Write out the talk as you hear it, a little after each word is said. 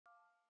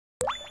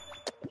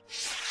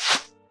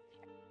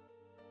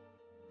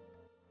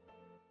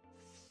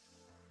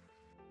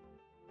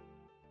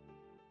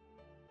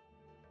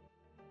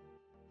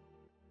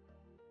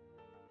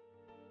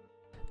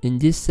In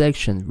this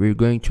section, we're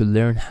going to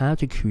learn how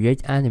to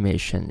create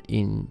animation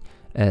in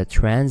a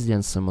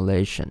transient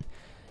simulation.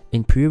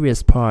 In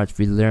previous part,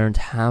 we learned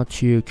how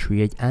to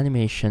create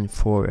animation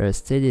for a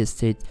steady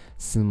state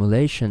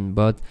simulation,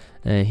 but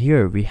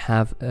here we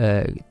have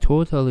a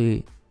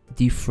totally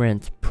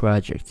different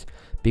project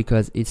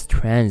because it's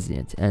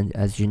transient. And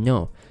as you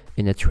know,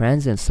 in a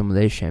transient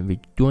simulation, we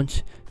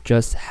don't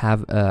just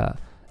have a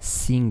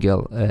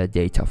single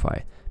data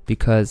file,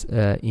 because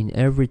in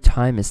every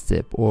time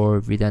step or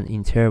with an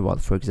interval,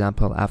 for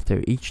example,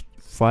 after each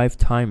 5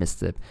 time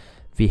step,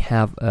 we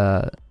have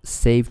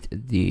saved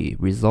the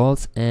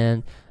results,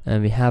 and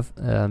we have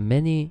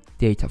many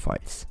data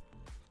files.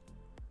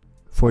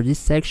 For this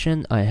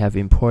section, I have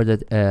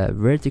imported a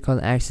vertical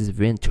axis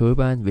wind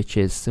turbine which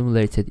is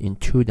simulated in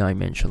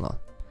 2-dimensional.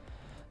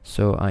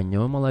 So I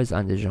normalize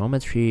on the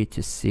geometry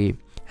to see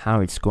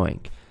how it's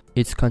going.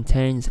 It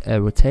contains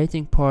a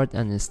rotating part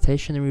and a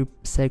stationary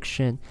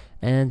section,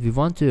 and we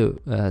want to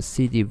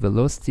see the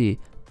velocity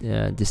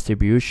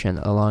distribution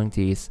along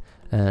this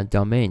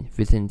domain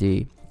within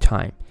the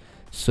time.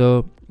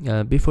 So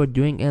before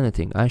doing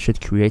anything, I should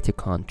create a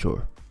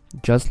contour,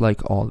 just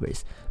like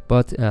always.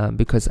 But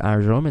because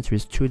our geometry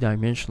is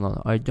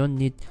 2-dimensional, I don't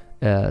need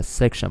a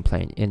section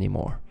plane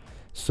anymore.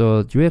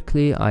 So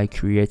directly I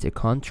create a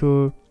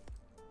contour.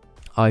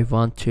 I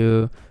want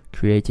to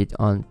create it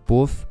on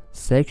both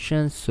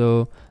sections,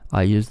 so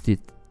I use this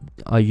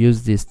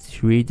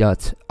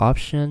 3-dot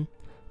option,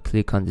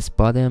 click on this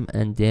bottom,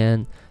 and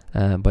then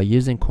by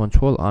using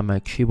Control on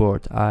my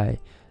keyboard, I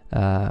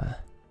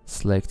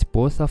select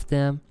both of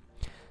them,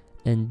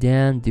 and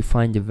then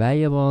define the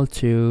variable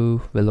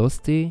to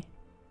velocity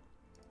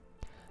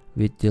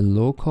with the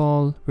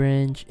local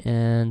range,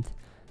 and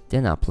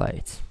then apply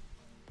it.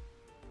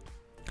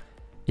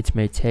 It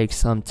may take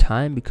some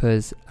time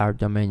because our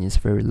domain is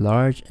very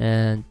large,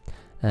 and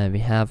we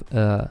have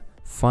a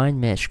fine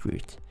mesh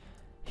grid.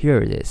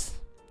 Here it is.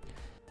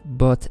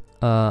 But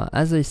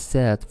as I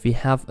said, we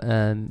have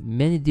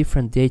many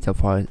different data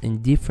files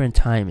in different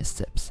time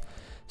steps.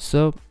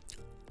 So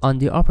on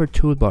the upper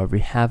toolbar, we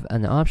have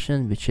an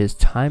option which is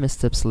time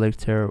step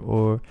selector,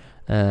 or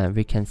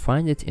we can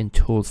find it in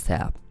Tools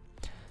tab.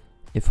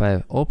 If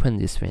I open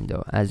this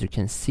window, as you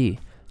can see,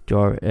 there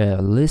are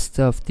a list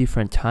of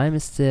different time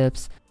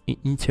steps in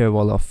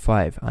interval of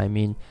 5. I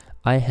mean,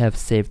 I have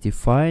saved the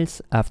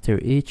files after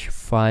each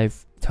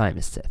 5 time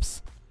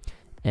steps,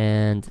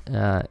 and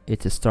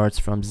it starts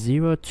from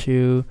 0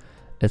 to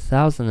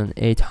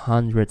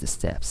 1800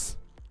 steps.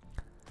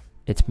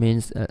 It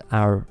means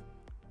our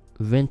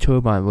wind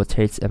turbine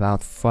rotates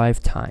about 5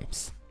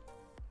 times.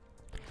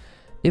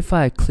 If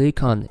I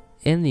click on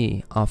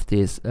any of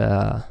these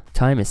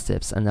time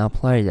steps and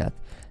apply that,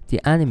 the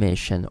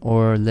animation,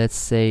 or let's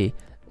say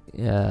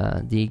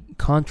the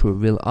contour,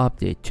 will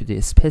update to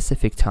the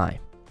specific time.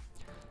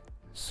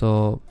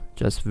 So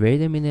just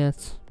wait a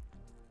minute.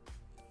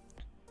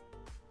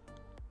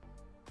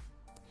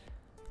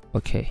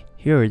 Okay,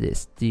 here it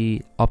is,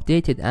 the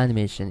updated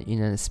animation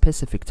in a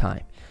specific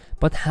time.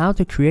 But how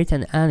to create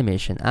an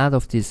animation out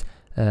of these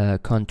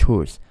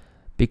contours?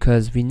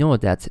 Because we know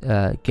that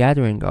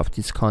gathering of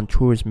these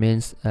contours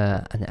means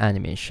an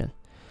animation.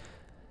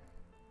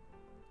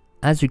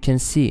 As you can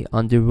see,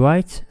 on the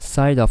right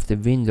side of the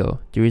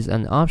window, there is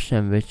an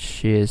option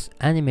which is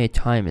animate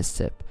time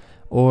step,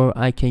 or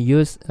I can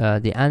use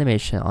the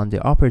animation on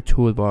the upper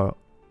toolbar,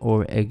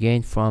 or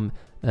again from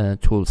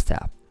Tools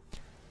tab.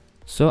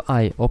 So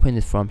I open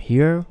it from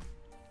here.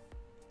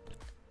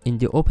 In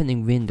the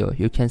opening window,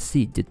 you can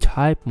see the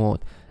type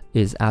mode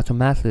is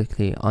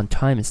automatically on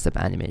time step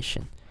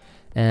animation,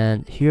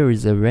 and here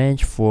is a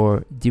range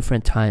for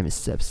different time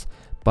steps.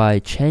 By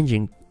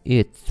changing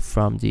it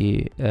from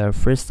the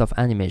first of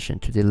animation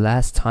to the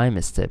last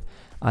time step,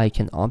 I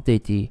can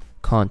update the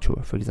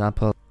contour. For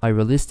example, I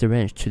release the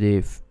range to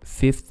the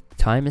 5th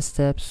time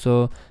step,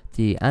 so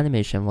the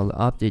animation will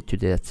update to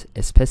that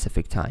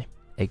specific time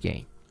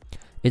again.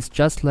 It's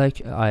just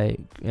like I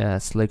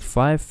select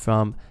 5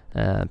 from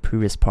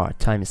previous part,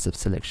 time step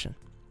selection.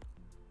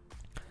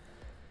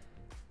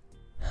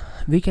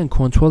 We can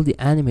control the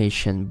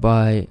animation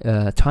by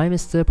time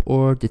step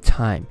or the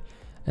time.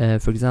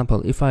 For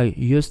example, if I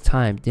use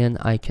time, then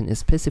I can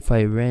specify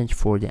a range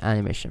for the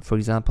animation. For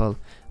example,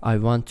 I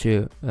want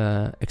to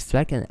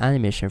extract an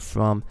animation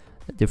from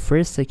the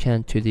 1st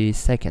second to the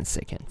 2nd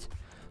second.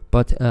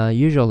 But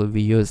usually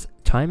we use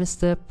time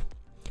step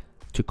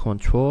to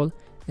control,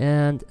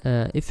 and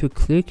if you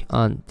click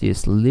on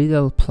this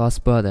little plus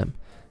button,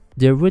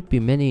 there would be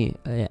many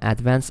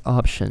advanced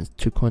options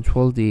to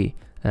control the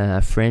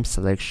frame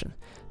selection.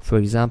 For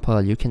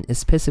example, you can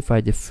specify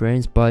the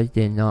frames by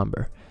their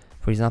number.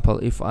 For example,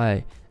 if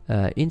I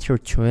enter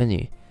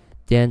 20,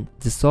 then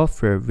the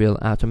software will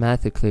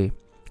automatically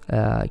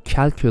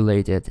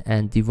calculate it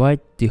and divide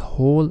the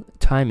whole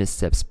time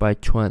steps by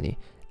 20.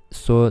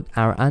 So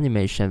our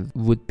animation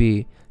would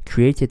be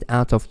created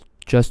out of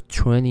just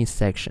 20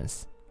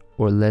 sections,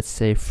 or let's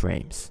say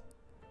frames.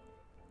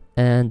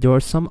 And there are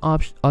some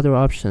other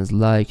options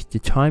like the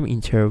time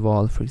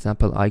interval. For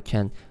example, I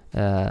can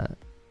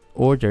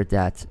order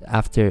that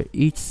after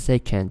each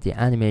second the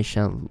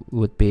animation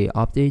would be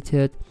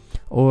updated,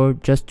 or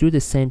just do the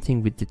same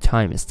thing with the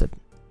time step.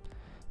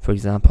 For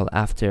example,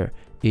 after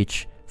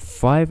each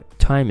 5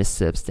 time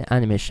steps the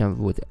animation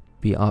would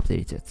be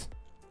updated.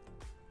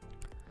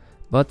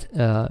 But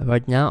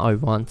right now I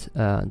want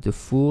the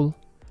full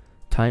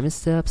time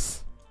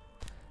steps.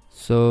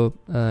 So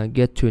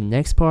get to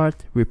next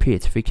part,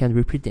 repeat. We can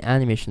repeat the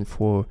animation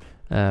for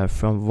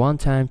from 1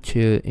 time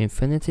to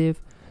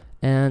infinitive.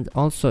 And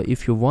also,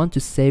 if you want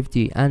to save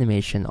the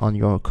animation on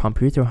your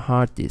computer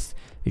hard disk,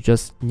 you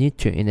just need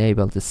to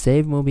enable the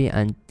save movie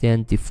and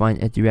then define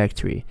a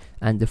directory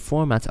and the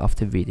format of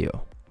the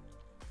video.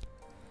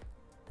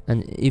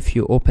 And if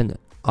you open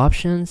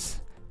options,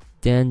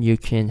 then you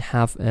can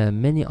have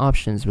many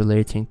options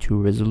relating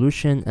to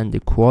resolution and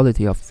the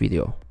quality of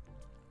video.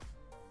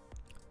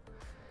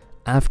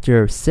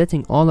 After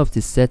setting all of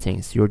these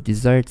settings, your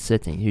desired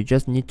setting, you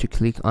just need to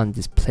click on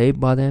this play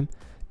button.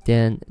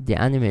 Then the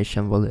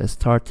animation will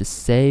start to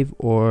save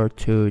or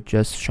to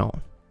just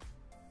shown.